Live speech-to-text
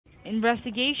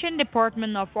Investigation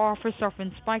Department of Office of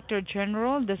Inspector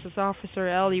General. This is Officer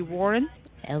Ali Warren.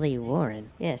 Ellie Warren.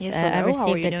 Yes, Yes, I hello. How are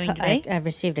received you doing today? I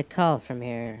received a call from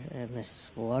here,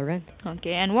 Miss Warren.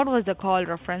 Okay, and what was the call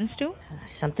reference to?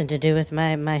 Something to do with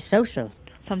my social.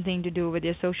 Something to do with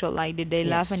your social, like did they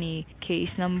Yes. leave any case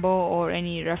number or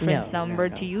any reference number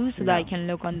to you so that I can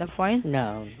look on the file?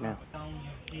 No.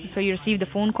 So you received a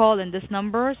phone call in this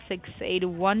number,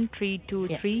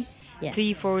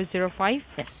 681-323-3405?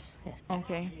 Yes.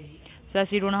 Okay. So as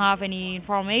you don't have any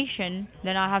information,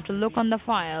 then I have to look on the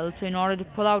file. So in order to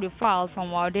pull out your file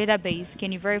from our database,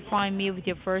 can you verify me with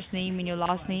your first name and your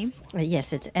last name?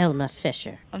 Yes, it's Elma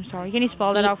Fisher. I'm sorry, can you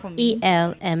spell that out for me?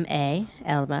 E-L-M-A,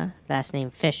 Elma, last name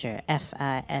Fisher,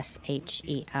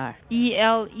 F-I-S-H-E-R.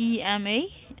 E-L-E-M-A,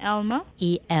 Elma?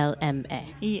 E-L-M-A.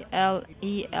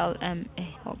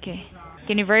 E-L-E-L-M-A, okay.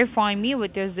 Can you verify me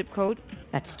with your zip code?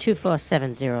 That's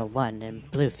 24701 in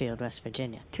Bluefield, West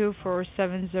Virginia.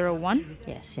 24701?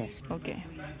 Yes. Okay.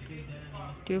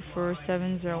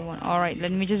 24701. Alright,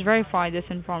 let me just verify this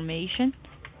information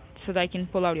so that I can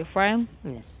pull out your file.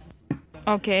 Yes.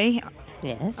 Okay.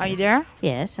 Yes. Are you there?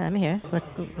 Yes, I'm here. What's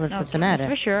the Okay, matter?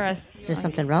 For sure. Is there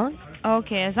something wrong?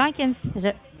 Okay, as I can... Is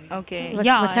it? Okay. What's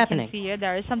I happening? can see here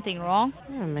there is something wrong.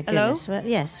 Oh my Hello? goodness.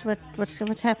 Yes.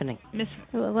 What's happening? Miss...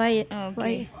 Why?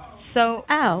 Okay. So...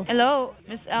 Ow. Hello,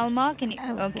 Miss Elma, can you...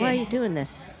 Ow. Okay. Why are you doing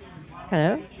this?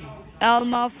 Hello?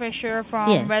 Elma Fisher from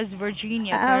Yes. West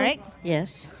Virginia, Ow. correct?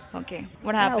 Yes. Okay.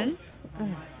 What happened?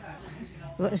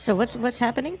 So what's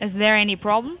happening? Is there any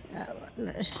problem?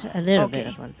 A little Okay. bit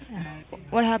of one.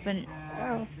 What happened?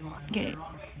 Ow. Okay.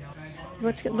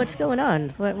 What's going on?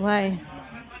 Why?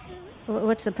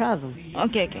 What's the problem?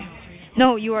 Okay.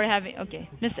 No, you are having... Okay.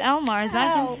 Miss Elma, as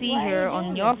I can see why are here you on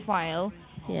doing your this? file,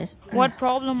 Yes. what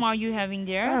problem are you having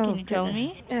there? Can you tell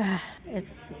goodness. me?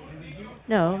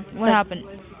 No. What happened?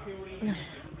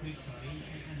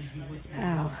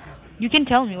 Ow. You can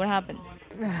tell me what happened.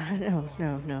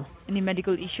 No. Any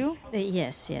medical issue?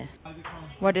 Yes, yeah.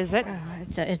 What is it?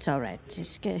 It's all right.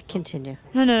 Just continue.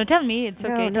 No, tell me. It's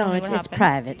okay. No, Tell me it's what happened.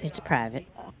 private. It's private.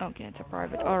 Okay, it's a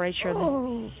private. All right, sure then.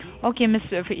 Oh, Okay, Miss,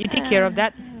 you take care of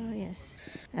that. yes.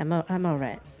 I'm all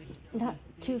right. Not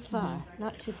too far.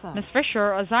 Not too far. Miss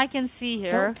Fisher, as I can see here,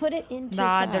 Don't put it in too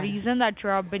far. the reason that you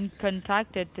have been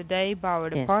contacted today by our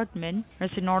Yes. department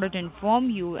is in order to inform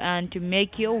you and to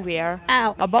make you aware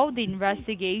Ow. about the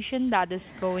investigation that is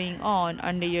going on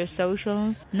under your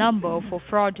social number for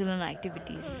fraudulent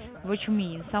activities, which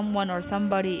means someone or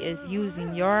somebody is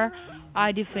using your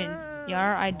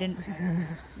identity.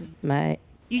 My.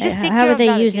 You just take how care are of they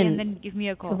that, okay, using? and then give me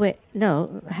a call. Wait,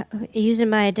 no. Using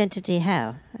my identity?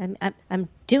 How? I'm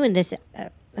doing this.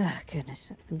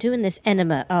 Goodness. I'm doing this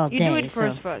enema all You day. do it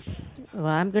so, first. well,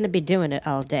 I'm gonna be doing it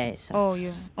all day. So. Oh,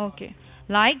 yeah. Okay.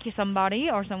 Like somebody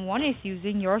or someone is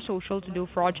using your social to do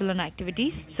fraudulent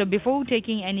activities. So before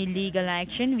taking any legal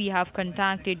action, we have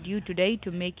contacted you today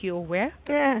to make you aware.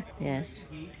 Yes.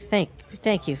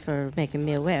 Thank you for making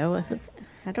me aware.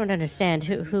 I don't understand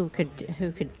who could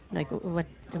like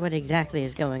what exactly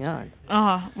is going on.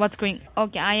 What's going...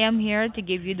 Okay, I am here to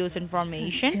give you those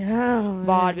information. Oh,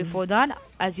 But before that,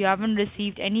 as you haven't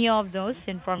received any of those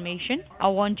information, I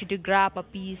want you to grab a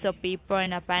piece of paper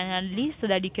and a pen handy so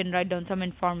that you can write down some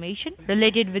information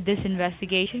related with this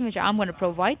investigation, which I'm going to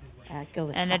provide. Go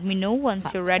with And hot. let me know once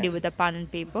Hot you're ready first. with a pen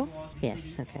and paper.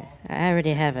 Yes, okay. I already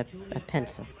have a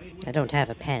pencil. I don't have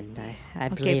a pen. I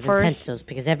believe in first- pencils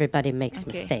because everybody makes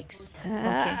Okay. mistakes.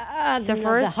 The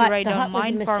first, you write down my was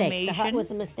a mistake. The hot information.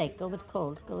 was a mistake. Go with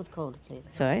cold, please.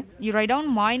 Sorry? You write down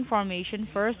my information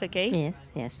first, okay?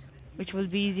 Yes. Which will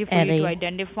be easy for you Ellie. to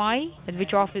identify. At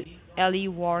which office? Ellie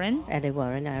Warren. Ellie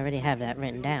Warren, I already have that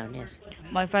written down, yes.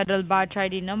 My federal badge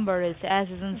ID number is S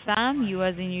as in Sam, U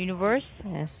as in Universe.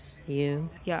 S-U...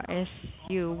 Yeah,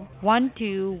 SU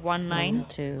 1219.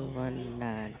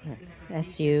 1219.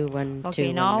 SU-1219.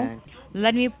 Okay, now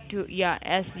let me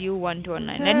SU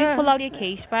 1219. Let me pull out your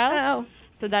case file Ow.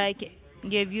 so that I can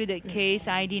give you the case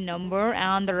ID number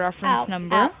and the reference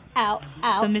number. Ow.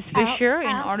 So Miss Fisher,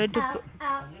 in order to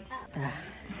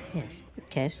Yes.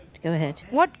 Okay, go ahead.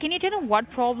 what can you tell me what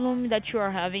problem that you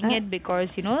are having it, because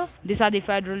these are the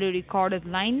federally recorded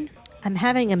line. I'm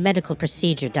having a medical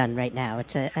procedure done right now.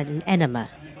 It's an enema.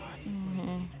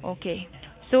 Okay.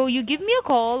 So you give me a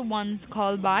call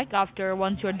back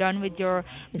once you're done with your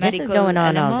This is medical going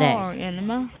on all enema day. or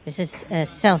enema. This is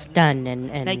self-done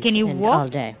and Like, can you and walk? all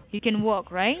day. You can walk,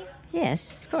 right?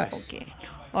 Yes, of course. Okay.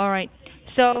 All right.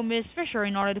 So, Ms. Fisher,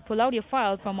 in order to pull out your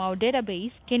file from our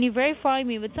database, can you verify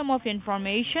me with some of your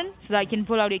information so that I can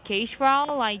pull out your case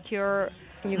file, like your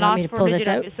You want me Last to four pull this digits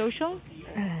of out? your social.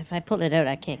 If I pull it out,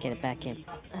 I can't get it back in.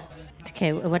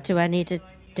 Okay, what do I need to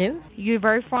do? You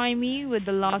verify me with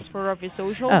the last four of your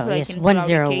social. Oh, so yes, I can fill out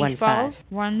your case 1015. file.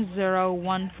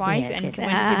 1015. Yes, And yes. when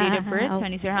is your date of birth? Ow,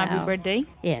 When is your happy ow. birthday?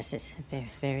 Yes, it's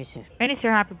very, very soon. When is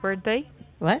your happy birthday?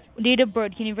 What? Date of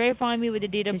birth. Can you verify me with the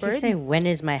date of Did birth? you say when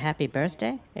is my happy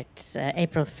birthday? It's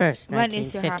April 1st, When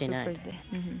is your happy 1959. birthday?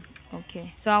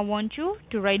 Okay. So I want you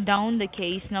to write down the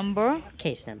case number.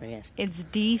 Case number, yes. It's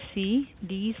DC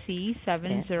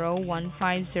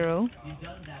 70150.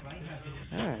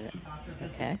 Oh,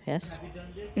 okay, yes.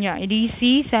 Yeah,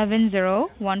 DC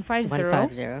 70150.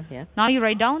 150, yeah. Now you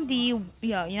write down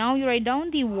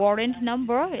the warrant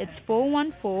number. It's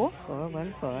 414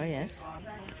 414, yes.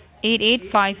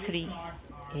 8853.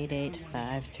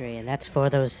 8853, and that's for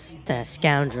those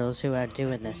scoundrels who are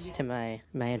doing this to my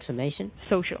information?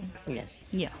 Social. Yes.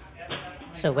 Yeah.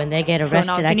 So when they get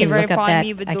arrested, now I can you can look up verify that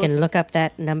me with I those- can look up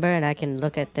that number and I can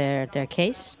look at their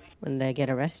case when they get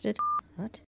arrested.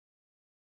 What?